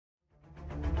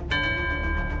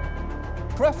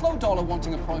Creflo Dollar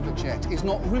wanting a private jet is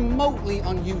not remotely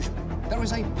unusual. There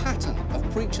is a pattern of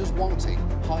preachers wanting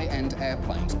high-end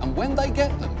airplanes, and when they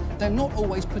get them, they're not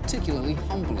always particularly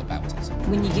humble about it.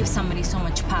 When you give somebody so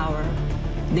much power,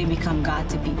 they become God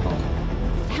to people.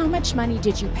 How much money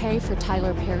did you pay for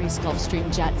Tyler Perry's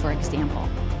Gulfstream jet, for example?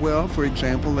 Well, for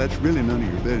example, that's really none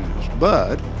of your business,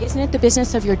 but... Isn't it the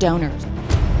business of your donors?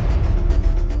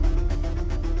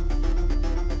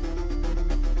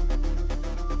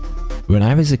 When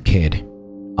I was a kid,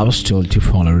 I was told to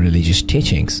follow religious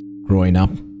teachings. Growing up,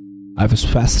 I was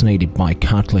fascinated by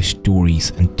countless stories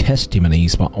and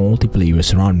testimonies by all the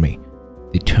believers around me.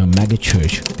 The term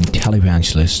megachurch and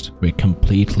televangelists were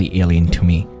completely alien to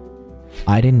me.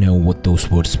 I didn't know what those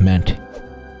words meant,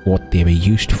 what they were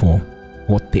used for,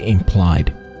 what they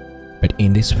implied. But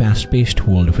in this fast-paced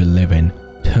world we live in,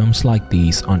 terms like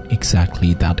these aren't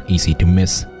exactly that easy to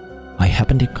miss. I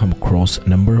happened to come across a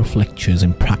number of lectures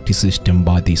and practices done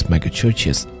by these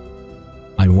megachurches.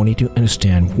 I wanted to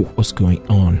understand what was going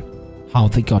on, how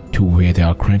they got to where they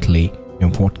are currently,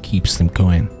 and what keeps them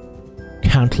going.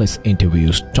 Countless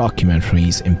interviews,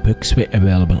 documentaries, and books were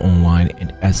available online,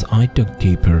 and as I dug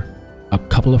deeper, a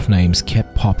couple of names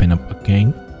kept popping up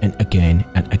again and again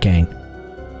and again.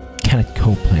 Kenneth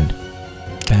Copeland,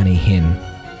 Benny Hinn,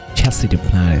 Jesse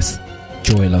Duplantis,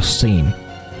 Joel Osteen.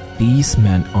 These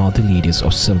men are the leaders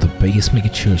of some of the biggest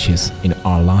megachurches in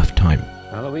our lifetime.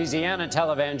 A Louisiana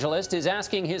televangelist is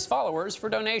asking his followers for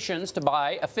donations to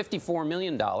buy a $54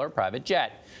 million private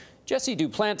jet. Jesse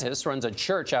Duplantis runs a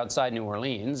church outside New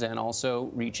Orleans and also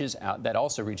reaches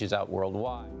out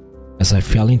worldwide. As I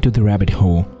fell into the rabbit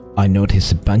hole, I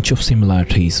noticed a bunch of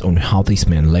similarities on how these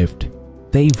men lived.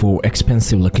 They wore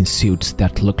expensive-looking suits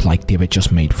that looked like they were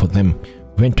just made for them,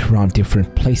 went around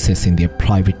different places in their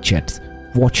private jets,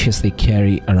 watches they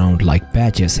carry around like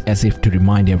badges as if to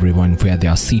remind everyone where they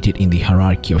are seated in the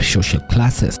hierarchy of social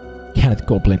classes. Kenneth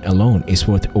Copeland alone is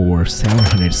worth over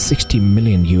 $760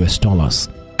 million US.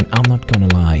 And I'm not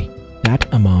gonna lie, that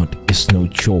amount is no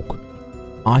joke.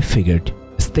 I figured,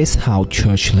 is this how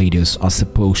church leaders are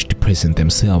supposed to present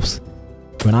themselves?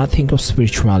 When I think of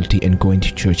spirituality and going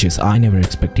to churches, I never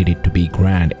expected it to be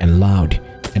grand and loud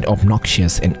and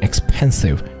obnoxious and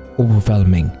expensive,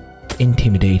 overwhelming,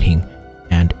 intimidating,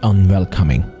 and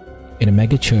unwelcoming. In a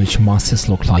megachurch, masses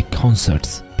look like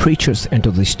concerts. Preachers enter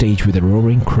the stage with a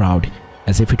roaring crowd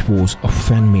as if it was a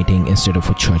fan meeting instead of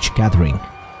a church gathering.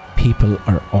 People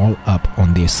are all up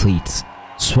on their seats,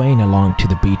 swaying along to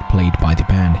the beat played by the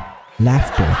band.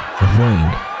 Laughter,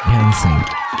 rowing,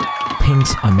 dancing.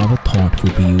 Things I never thought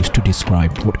would be used to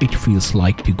describe what it feels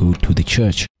like to go to the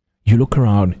church. You look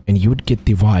around and you would get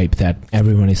the vibe that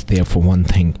everyone is there for one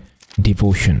thing: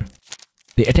 devotion.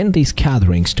 They attend these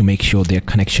gatherings to make sure their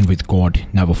connection with God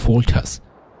never falters.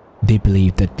 They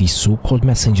believe that the so-called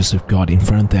messengers of God in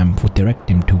front of them would direct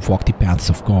them to walk the paths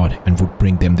of God and would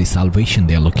bring them the salvation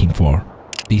they are looking for.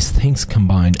 These things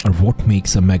combined are what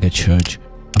makes a megachurch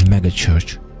a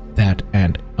megachurch. That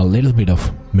and a little bit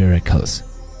of miracles.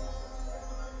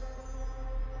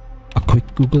 A quick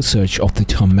Google search of the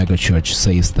term megachurch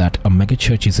says that a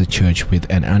megachurch is a church with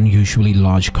an unusually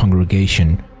large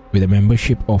congregation with a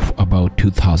membership of about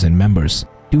 2,000 members.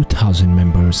 2,000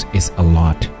 members is a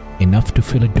lot, enough to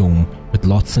fill a dome with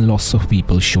lots and lots of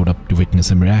people showed up to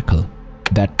witness a miracle.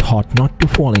 That taught not to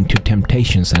fall into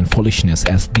temptations and foolishness,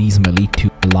 as these may lead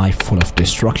to a life full of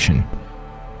destruction.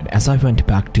 And as I went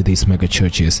back to these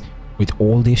megachurches, with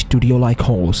all their studio-like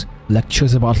halls,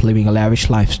 lectures about living a lavish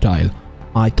lifestyle,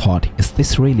 I thought, is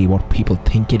this really what people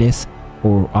think it is?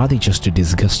 Or are they just a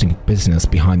disgusting business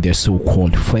behind their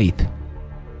so-called faith?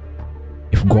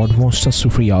 If God wants us to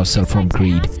free ourselves from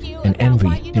greed and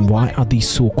envy, then why are these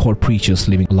so-called preachers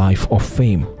living a life of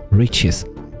fame, riches,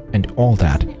 and all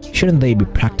that? Shouldn't they be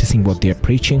practicing what they're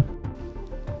preaching?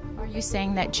 Are you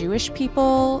saying that Jewish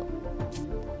people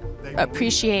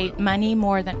appreciate money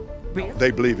more than...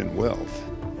 They believe in wealth.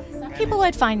 Some people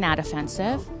would find that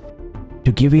offensive.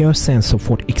 To give you a sense of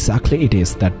what exactly it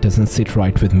is that doesn't sit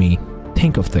right with me,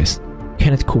 think of this.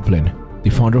 Kenneth Copeland, the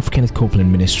founder of Kenneth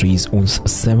Copeland Ministries, owns a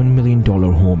 $7 million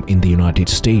home in the United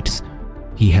States.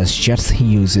 He has jets he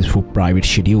uses for private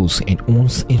schedules and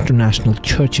owns international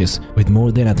churches with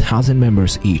more than 1,000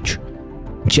 members each.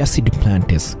 Jesse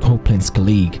Duplantis, Copeland's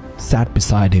colleague, sat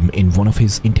beside him in one of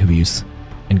his interviews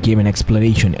and gave an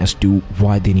explanation as to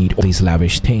why they need all these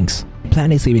lavish things.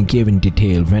 Duplantis even gave in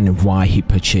detail when and why he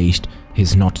purchased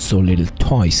his not-so-little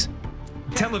toys.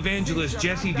 Televangelist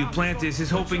Jesse Duplantis is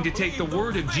hoping to take the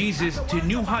word of Jesus to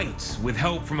new heights with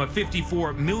help from a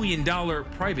 $54 million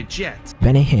private jet.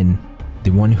 Benny Hinn,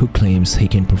 the one who claims he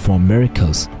can perform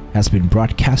miracles, has been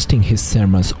broadcasting his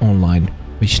sermons online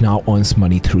which now earns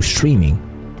money through streaming.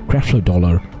 Creflo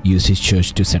Dollar used his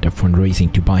church to set up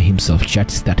fundraising to buy himself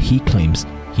jets that he claims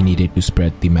he needed to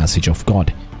spread the message of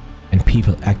God, and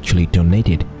people actually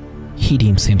donated. He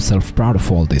deems himself proud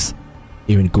of all this,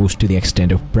 even goes to the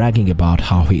extent of bragging about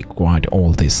how he acquired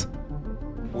all this.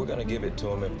 We're going to give it to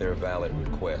them if they're valid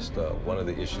requests. One of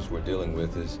the issues we're dealing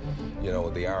with is, the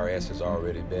IRS has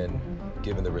already been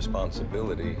given the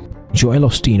responsibility. Joel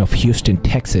Osteen of Houston,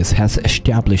 Texas has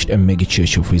established a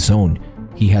megachurch of his own.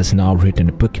 He has now written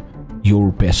a book,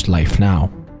 Your Best Life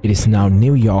Now. It is now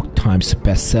New York Times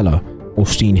bestseller.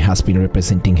 Osteen has been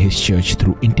representing his church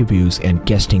through interviews and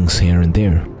guestings here and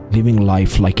there, living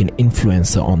life like an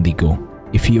influencer on the go.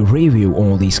 If you review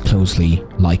all these closely,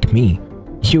 like me,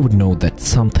 you would know that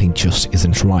something just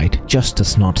isn't right, just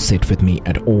does not sit with me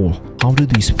at all. How do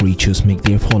these preachers make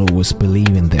their followers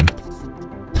believe in them?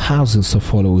 Thousands of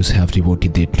followers have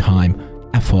devoted their time,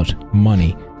 effort,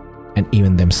 money, and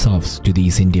even themselves to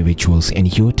these individuals,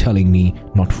 and you're telling me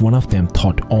not one of them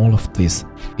thought all of this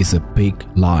is a big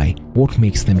lie. What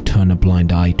makes them turn a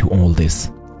blind eye to all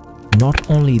this? Not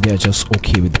only they're just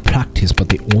okay with the practice, but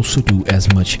they also do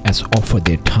as much as offer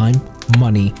their time,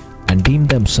 money, and deem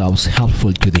themselves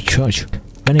helpful to the church,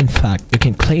 when in fact you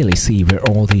can clearly see where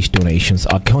all these donations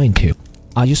are going to.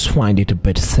 I just find it a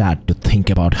bit sad to think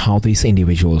about how these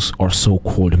individuals, or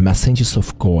so-called messengers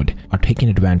of God, are taking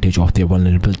advantage of their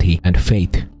vulnerability and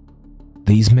faith.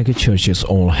 These megachurches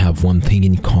all have one thing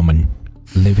in common: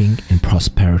 living in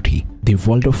prosperity. The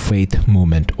World of Faith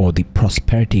movement, or the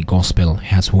prosperity gospel,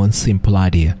 has one simple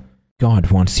idea.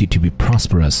 God wants you to be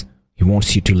prosperous. He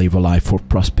wants you to live a life for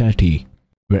prosperity,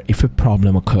 where if a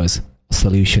problem occurs, a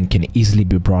solution can easily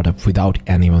be brought up without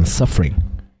anyone suffering.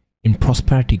 In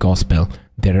prosperity gospel,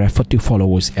 they refer to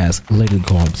followers as little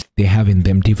gods. They have in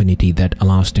them divinity that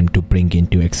allows them to bring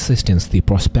into existence the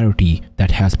prosperity that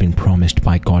has been promised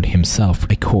by God himself.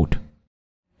 I quote,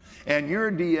 And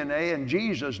your DNA and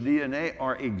Jesus' DNA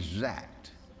are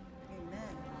exact.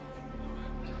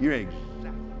 You're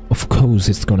exact. Of course,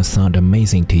 it's gonna sound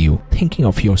amazing to you, thinking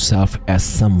of yourself as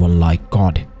someone like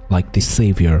God, like the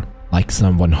Savior, like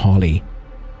someone holy.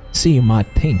 So you might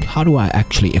think, how do I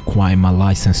actually acquire my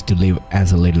license to live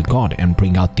as a little God and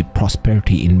bring out the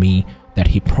prosperity in me that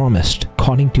he promised?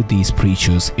 According to these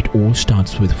preachers, it all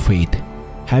starts with faith.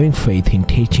 Having faith in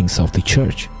teachings of the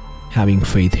church, having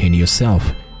faith in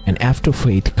yourself, and after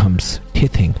faith comes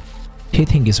tithing.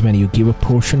 Tithing is when you give a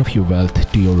portion of your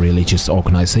wealth to your religious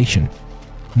organization.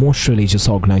 Most religious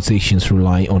organizations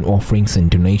rely on offerings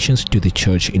and donations to the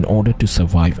church in order to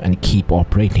survive and keep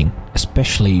operating,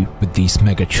 especially with these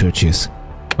mega churches.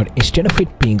 But instead of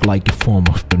it being like a form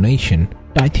of donation,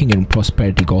 tithing in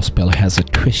prosperity gospel has a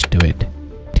twist to it.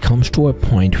 It comes to a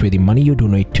point where the money you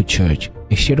donate to church,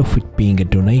 instead of it being a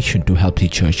donation to help the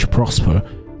church prosper,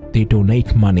 they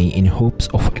donate money in hopes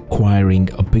of acquiring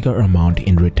a bigger amount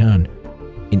in return,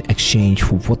 in exchange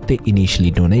for what they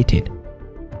initially donated.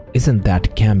 Isn't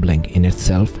that gambling in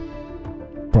itself?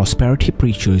 Prosperity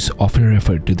preachers often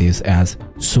refer to this as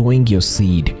sowing your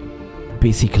seed,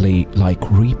 basically like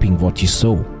reaping what you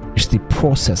sow. It's the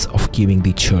process of giving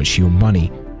the church your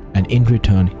money, and in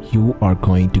return you are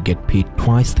going to get paid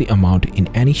twice the amount in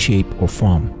any shape or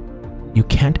form. You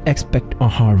can't expect a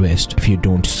harvest if you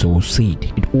don't sow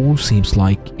seed. It all seems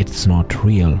like it's not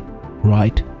real,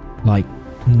 right? Like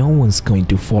no one's going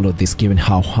to follow this given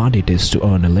how hard it is to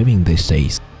earn a living these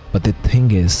days. But the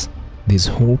thing is, this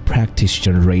whole practice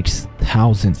generates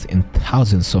thousands and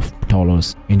thousands of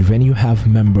dollars, and when you have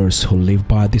members who live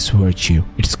by this virtue,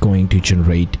 it's going to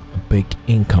generate a big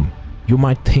income. You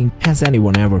might think, has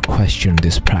anyone ever questioned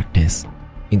this practice?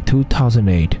 In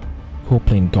 2008,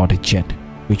 Copeland got a jet,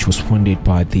 which was funded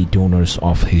by the donors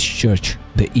of his church.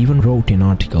 They even wrote an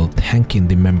article thanking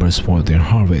the members for their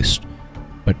harvest.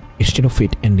 But instead of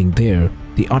it ending there,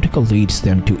 the article leads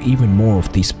them to even more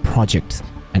of these projects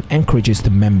and encourages the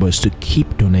members to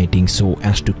keep donating so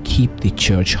as to keep the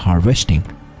church harvesting.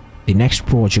 The next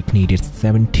project needed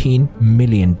 $17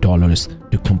 million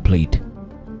to complete.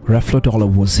 Creflo Dollar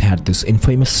once had this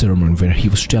infamous sermon where he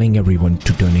was telling everyone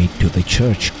to donate to the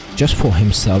church just for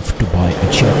himself to buy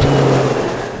a jet.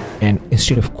 And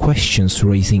instead of questions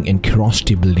raising and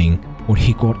curiosity building, what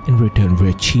he got in return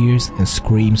were cheers and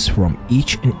screams from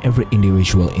each and every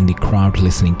individual in the crowd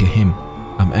listening to him.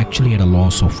 I'm actually at a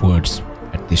loss of words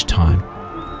at this time.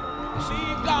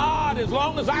 See God as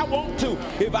long as I want to.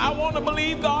 If I want to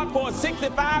believe God for a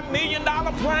 $65 million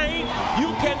plane,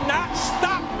 you cannot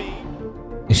stop me.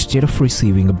 Instead of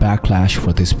receiving a backlash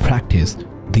for this practice,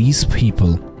 these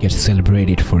people get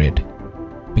celebrated for it.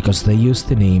 Because they use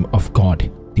the name of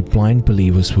God, the blind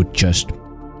believers would just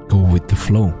go with the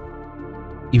flow.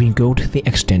 even go to the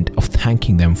extent of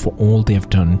thanking them for all they have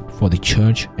done for the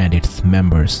church and its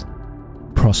members.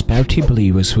 Prosperity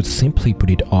believers would simply put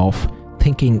it off,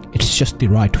 thinking it's just the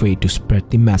right way to spread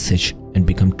the message and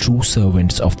become true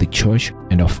servants of the church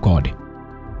and of God.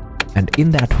 And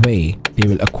in that way, they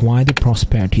will acquire the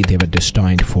prosperity they were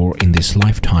destined for in this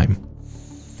lifetime.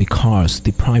 The cars,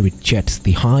 the private jets,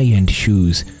 the high-end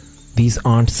shoes, these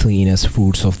aren't seen as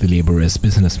fruits of the laborious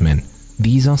businessmen.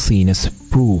 These are seen as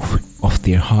proof of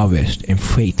their harvest and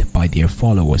faith by their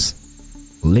followers.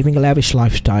 Living a lavish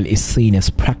lifestyle is seen as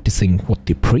practicing what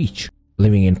they preach.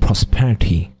 Living in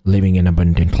prosperity, living an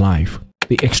abundant life.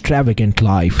 The extravagant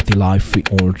life, the life we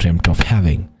all dreamt of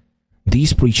having.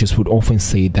 These preachers would often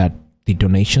say that the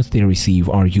donations they receive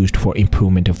are used for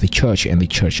improvement of the church and the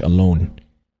church alone.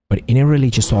 But in a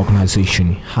religious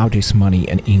organization, how does money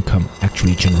and income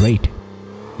actually generate?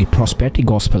 The prosperity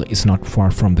gospel is not far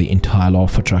from the entire law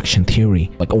of attraction theory.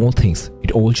 Like all things,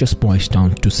 it all just boils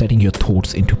down to setting your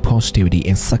thoughts into positivity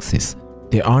and success.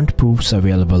 There aren't proofs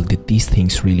available that these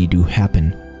things really do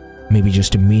happen. Maybe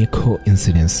just a mere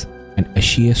coincidence and a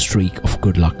sheer streak of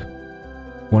good luck.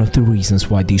 One of the reasons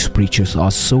why these preachers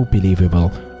are so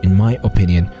believable, in my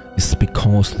opinion, is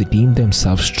because they deem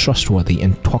themselves trustworthy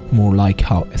and talk more like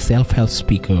how a self-help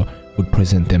speaker would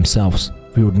present themselves.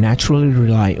 We would naturally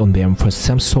rely on them for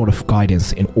some sort of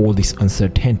guidance in all this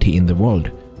uncertainty in the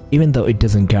world. Even though it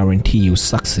doesn't guarantee you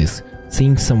success,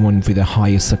 seeing someone with a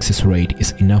higher success rate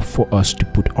is enough for us to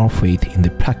put our faith in the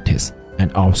practice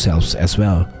and ourselves as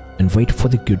well, and wait for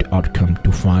the good outcome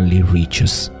to finally reach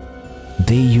us.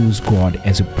 They use God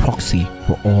as a proxy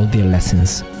for all their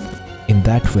lessons. In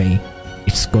that way,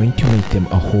 it's going to make them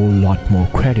a whole lot more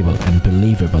credible and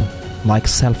believable. Like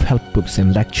self-help books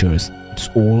and lectures, it's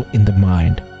all in the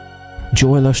mind.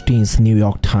 Joel Osteen's New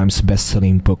York Times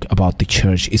best-selling book about the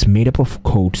church is made up of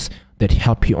quotes that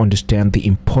help you understand the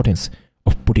importance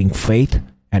of putting faith,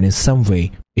 and in some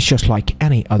way, it's just like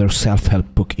any other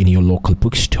self-help book in your local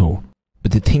bookstore.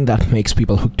 But the thing that makes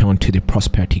people hooked on to the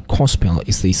prosperity gospel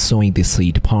is the sowing the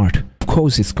seed part. Of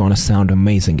course, it's gonna sound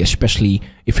amazing, especially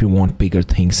if you want bigger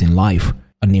things in life.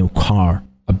 A new car,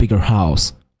 a bigger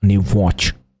house, a new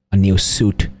watch, a new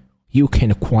suit. You can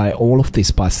acquire all of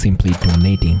this by simply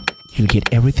donating. You'll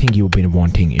get everything you've been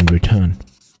wanting in return.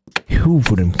 Who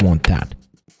wouldn't want that?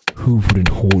 Who wouldn't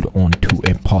hold on to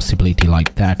a possibility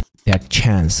like that? That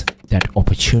chance, that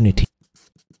opportunity.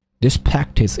 This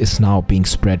practice is now being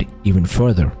spread even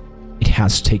further. It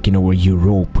has taken over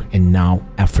Europe and now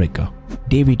Africa.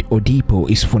 David Odipo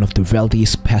is one of the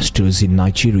wealthiest pastors in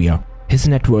Nigeria. His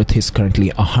net worth is currently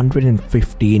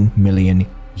 115 million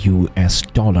US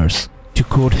dollars. To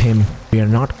quote him, "We are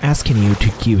not asking you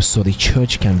to give so the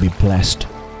church can be blessed.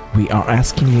 We are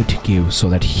asking you to give so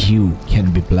that you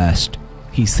can be blessed,"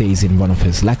 he says in one of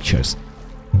his lectures.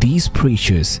 These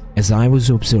preachers, as I was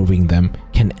observing them,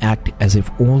 can act as if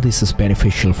all this is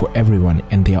beneficial for everyone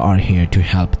and they are here to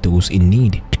help those in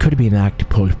need. It could be an act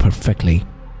pulled perfectly.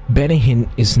 Benny Hinn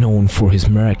is known for his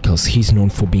miracles. He's known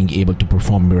for being able to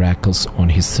perform miracles on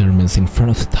his sermons in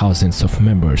front of thousands of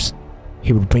members.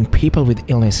 He would bring people with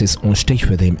illnesses on stage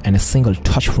with him, and a single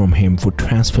touch from him would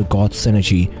transfer God's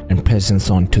energy and presence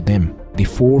onto them. The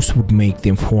force would make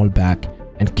them fall back,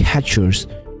 and catchers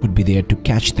would be there to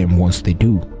catch them once they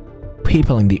do.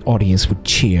 People in the audience would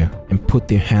cheer and put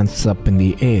their hands up in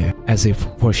the air as if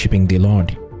worshipping the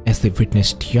Lord, as they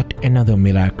witnessed yet another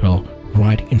miracle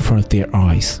right in front of their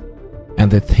eyes.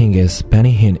 And the thing is,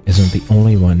 Benny Hinn isn't the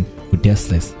only one who does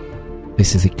this.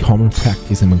 This is a common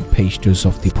practice among pastors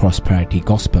of the prosperity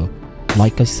gospel.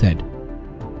 Like I said,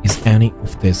 is any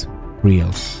of this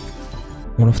real?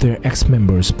 One of their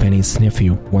ex-members, Benny's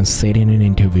nephew, once said in an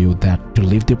interview that to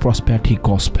live the prosperity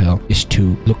gospel is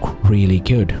to look really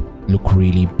good, look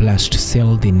really blessed,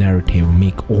 sell the narrative,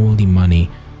 make all the money,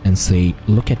 and say,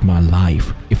 "Look at my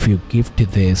life. If you give to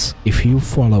this, if you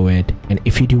follow it, and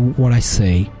if you do what I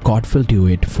say, God will do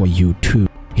it for you too."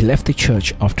 He left the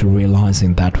church after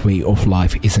realizing that way of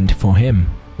life isn't for him.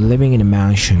 Living in a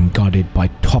mansion guarded by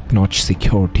top-notch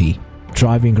security,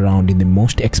 driving around in the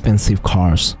most expensive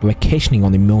cars, vacationing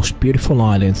on the most beautiful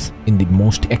islands in the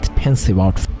most expensive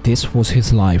outfits. This was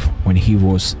his life when he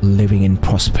was living in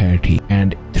prosperity,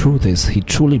 and through this he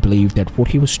truly believed that what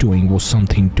he was doing was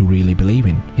something to really believe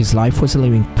in. His life was a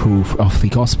living proof of the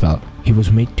gospel. He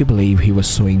was made to believe he was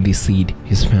sowing the seed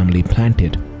his family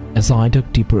planted. As I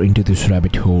dug deeper into this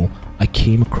rabbit hole, I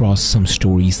came across some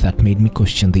stories that made me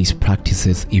question these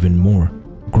practices even more.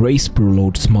 Grace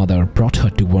Brulot's mother brought her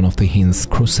to one of the Hinn's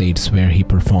crusades where he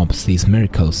performs these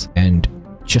miracles, and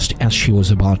Just as she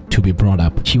was about to be brought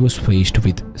up, she was faced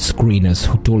with screeners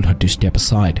who told her to step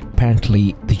aside.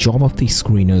 Apparently, the job of these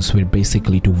screeners were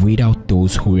basically to weed out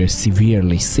those who were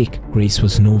severely sick. Grace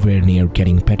was nowhere near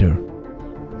getting better.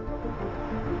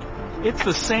 It's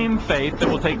the same faith that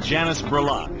will take Janice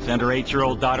Burlock and her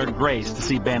 8-year-old daughter Grace to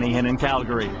see Benny Hinn in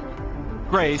Calgary.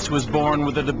 Grace was born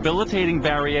with a debilitating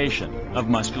variation of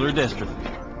muscular dystrophy.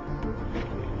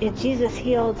 If Jesus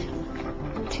healed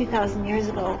 2,000 years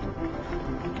ago,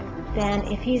 then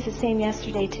if he's the same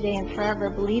yesterday, today, and forever,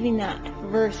 believing that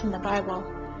verse in the Bible,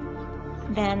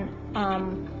 then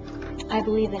I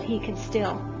believe that he can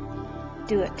still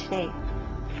do it today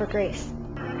for Grace.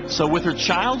 So with her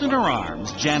child in her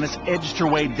arms, Janice edged her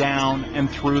way down and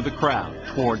through the crowd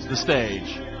towards the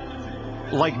stage.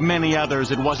 Like many others,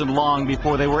 it wasn't long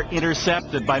before they were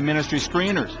intercepted by ministry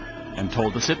screeners and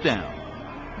told to sit down.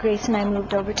 Grace and I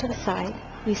moved over to the side.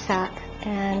 We sat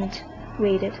and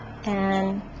waited,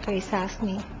 and Grace asked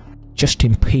me.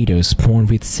 Justin Peters, born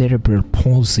with cerebral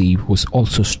palsy, was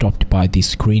also stopped by the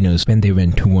screeners when they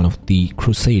went to one of the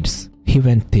crusades. He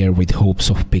went there with hopes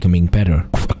of becoming better,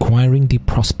 of acquiring the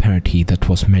prosperity that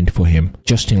was meant for him.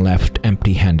 Justin left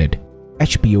empty-handed.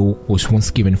 HBO was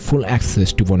once given full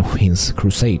access to one of Hinn's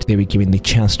crusades. They were given the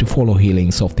chance to follow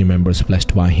healings of the members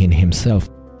blessed by Hinn himself.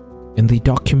 In the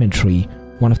documentary,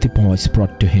 one of the boys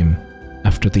brought to him,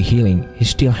 after the healing, he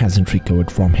still hasn't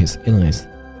recovered from his illness.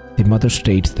 The mother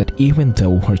states that even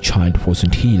though her child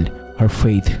wasn't healed, her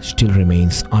faith still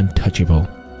remains untouchable.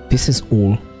 This is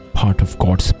all part of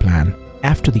God's plan.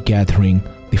 After the gathering,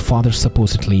 the father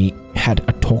supposedly had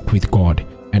a talk with God,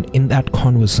 and in that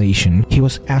conversation, he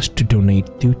was asked to donate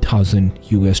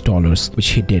 $2,000, which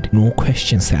he did, no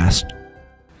questions asked.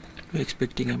 We're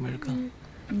expecting a miracle.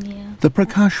 Yeah. The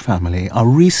Prakash family are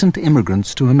recent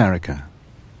immigrants to America.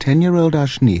 10-year-old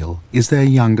Ashneil is their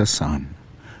younger son.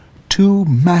 2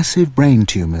 massive brain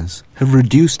tumors have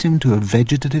reduced him to a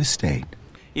vegetative state.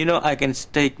 You know, I can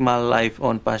stake my life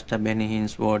on Pastor Benny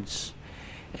Hinn's words.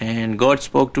 And God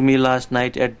spoke to me last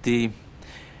night at the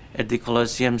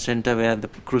Colosseum Center where the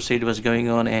crusade was going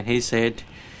on, and he said,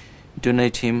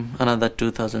 donate him another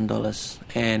 $2,000,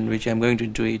 and which I'm going to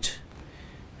do it.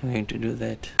 I'm going to do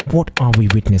that. What are we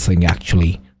witnessing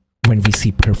actually when we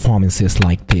see performances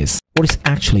like this? What is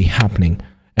actually happening?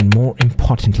 And more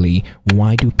importantly,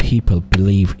 why do people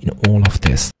believe in all of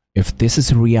this? If this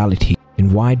is reality,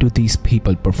 then why do these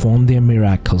people perform their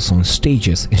miracles on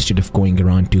stages instead of going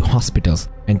around to hospitals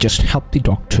and just help the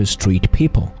doctors treat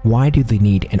people? Why do they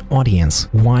need an audience?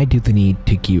 Why do they need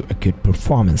to give a good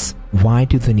performance? Why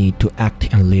do they need to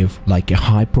act and live like a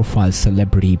high-profile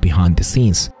celebrity behind the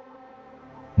scenes?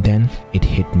 Then it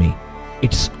hit me.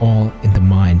 It's all in the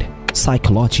mind.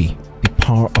 Psychology, the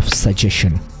power of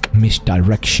suggestion,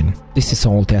 misdirection. This is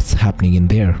all that's happening in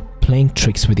there. Playing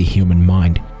tricks with the human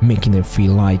mind, making them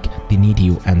feel like they need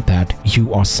you and that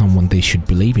you are someone they should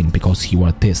believe in because you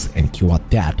are this and you are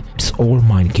that. It's all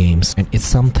mind games, and it's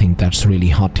something that's really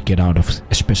hard to get out of,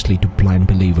 especially to blind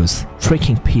believers.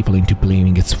 Tricking people into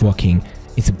believing it's working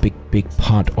is a big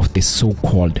part of this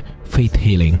so-called faith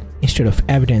healing. Instead of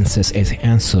evidences as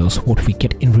answers, what we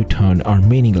get in return are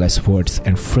meaningless words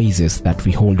and phrases that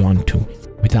we hold on to,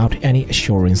 without any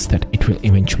assurance that it will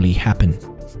eventually happen.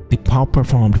 The power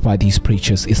performed by these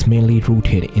preachers is mainly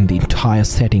rooted in the entire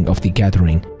setting of the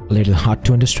gathering. A little hard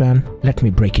to understand? Let me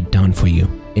break it down for you.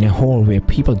 In a hall where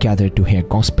people gather to hear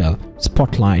gospel,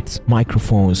 spotlights,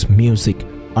 microphones, music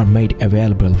are made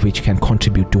available which can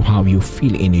contribute to how you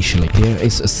feel initially. There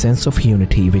is a sense of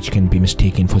unity which can be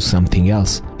mistaken for something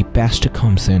else. The pastor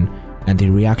comes in and the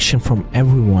reaction from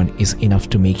everyone is enough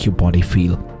to make your body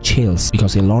feel chills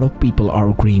because a lot of people are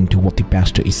agreeing to what the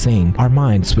pastor is saying. Our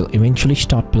minds will eventually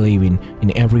start believing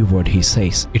in every word he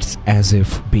says. It's as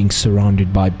if being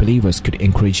surrounded by believers could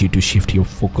encourage you to shift your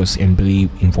focus and believe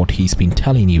in what he's been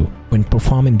telling you. When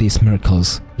performing these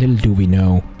miracles, little do we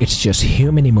know, it's just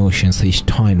human emotions he's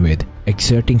toying with,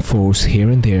 exerting force here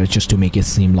and there just to make it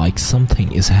seem like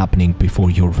something is happening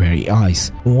before your very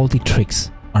eyes. All the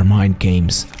tricks are mind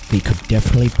games. They could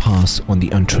definitely pass on the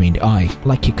untrained eye.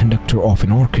 Like a conductor of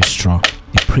an orchestra,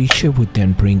 the preacher would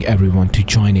then bring everyone to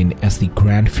join in as the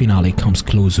grand finale comes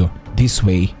closer. This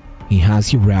way, he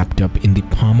has you wrapped up in the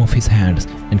palm of his hands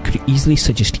and could easily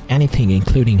suggest anything,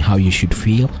 including how you should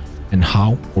feel and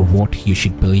how or what you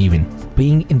should believe in.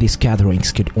 Being in these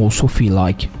gatherings could also feel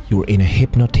like you're in a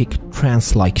hypnotic,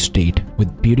 trance-like state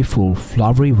with beautiful,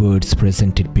 flowery words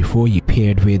presented before you.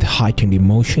 Paired with heightened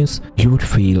emotions, you would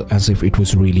feel as if it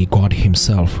was really God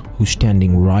himself who's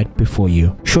standing right before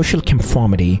you. Social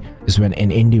conformity is when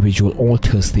an individual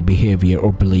alters the behavior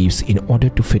or beliefs in order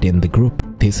to fit in the group.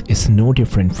 this is no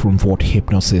different from what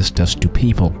hypnosis does to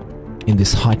people. In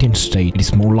this heightened state, it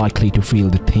is more likely to feel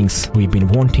the things we've been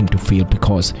wanting to feel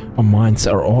because our minds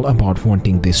are all about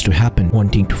wanting this to happen,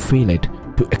 wanting to feel it,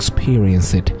 to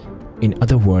experience it. In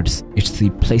other words, it's the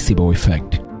placebo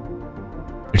effect.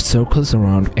 It circles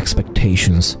around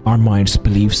expectations. Our minds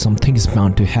believe something is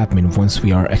bound to happen once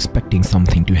we are expecting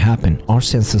something to happen. Our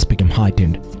senses become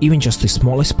heightened. Even just the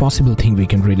smallest possible thing we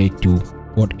can relate to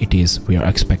what it is we are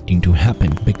expecting to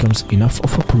happen becomes enough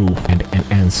of a proof and an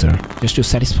answer just to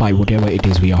satisfy whatever it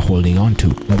is we are holding on to.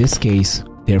 In this case,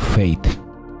 their faith.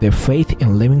 Their faith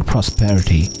in living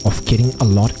prosperity, of getting a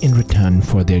lot in return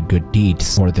for their good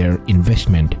deeds, for their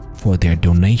investment, for their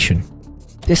donation.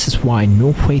 This is why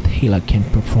no faith healer can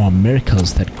perform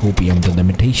miracles that go beyond the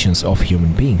limitations of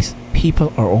human beings.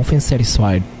 People are often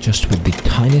satisfied just with the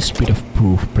tiniest bit of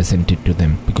proof presented to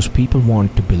them because people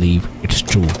want to believe it's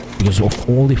true, because of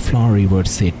all the flowery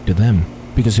words said to them,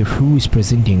 because of who is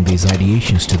presenting these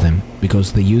ideations to them,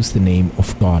 because they use the name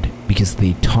of God, because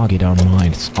they target our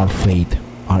minds, our faith,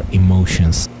 our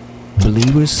emotions.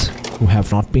 Believers who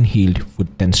have not been healed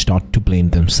would then start to blame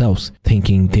themselves,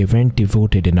 thinking they weren't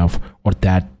devoted enough or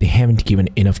that they haven't given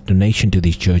enough donation to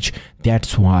the church.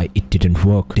 That's why it didn't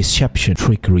work. Deception,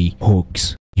 trickery,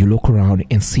 hoax. You look around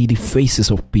and see the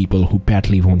faces of people who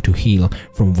badly want to heal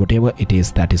from whatever it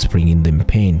is that is bringing them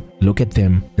pain. Look at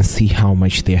them and see how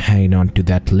much they're hanging on to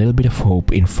that little bit of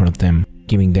hope in front of them,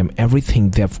 giving them everything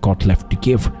they've got left to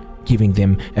give, giving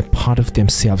them a part of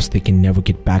themselves they can never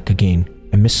get back again.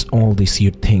 Amidst all this,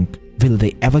 you'd think, will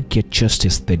they ever get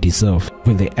justice they deserve?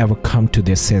 Will they ever come to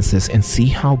their senses and see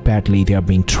how badly they are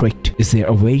being tricked? Is there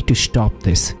a way to stop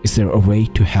this? Is there a way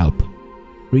to help?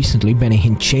 Recently, Benny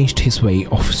Hinn changed his way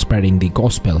of spreading the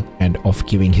gospel and of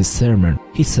giving his sermon.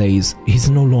 He says he's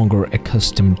no longer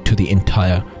accustomed to the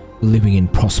entire living in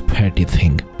prosperity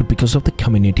thing, but because of the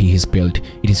community he's built,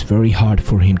 it is very hard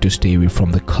for him to stay away from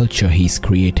the culture he's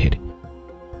created.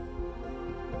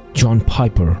 John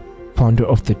Piper, founder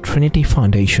of the Trinity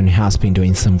Foundation, has been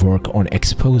doing some work on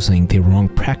exposing the wrong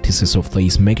practices of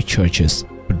these megachurches.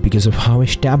 But because of how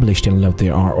established and loved they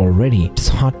are already, it's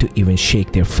hard to even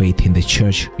shake their faith in the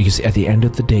church, because at the end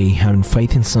of the day, having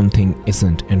faith in something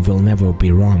isn't and will never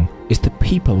be wrong. It's the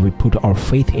people we put our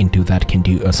faith into that can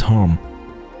do us harm.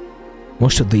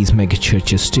 Most of these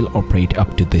megachurches still operate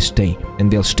up to this day, and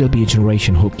there'll still be a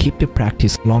generation who'll keep the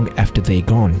practice long after they're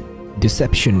gone.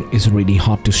 Deception is really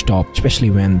hard to stop,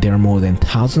 especially when there are more than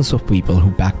thousands of people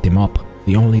who back them up.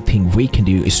 The only thing we can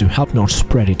do is to help not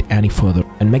spread it any further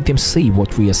and make them see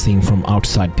what we are seeing from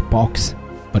outside the box.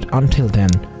 But until then,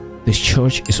 this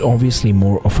church is obviously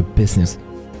more of a business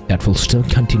that will still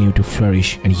continue to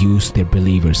flourish and use their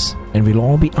believers. And we'll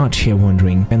all be out here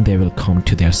wondering when they will come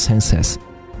to their senses.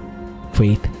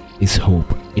 Faith is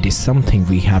hope. It is something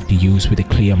we have to use with a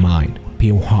clear mind,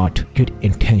 pure heart, good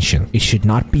intention. It should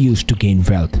not be used to gain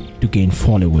wealth, to gain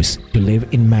followers, to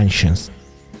live in mansions.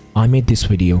 I made this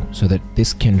video so that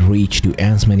this can reach to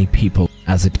as many people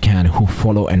as it can who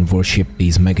follow and worship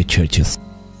these megachurches.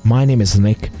 My name is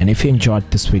Nick, and if you enjoyed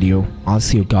this video, I'll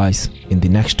see you guys in the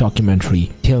next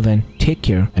documentary. Till then, take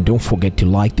care and don't forget to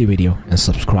like the video and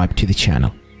subscribe to the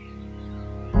channel.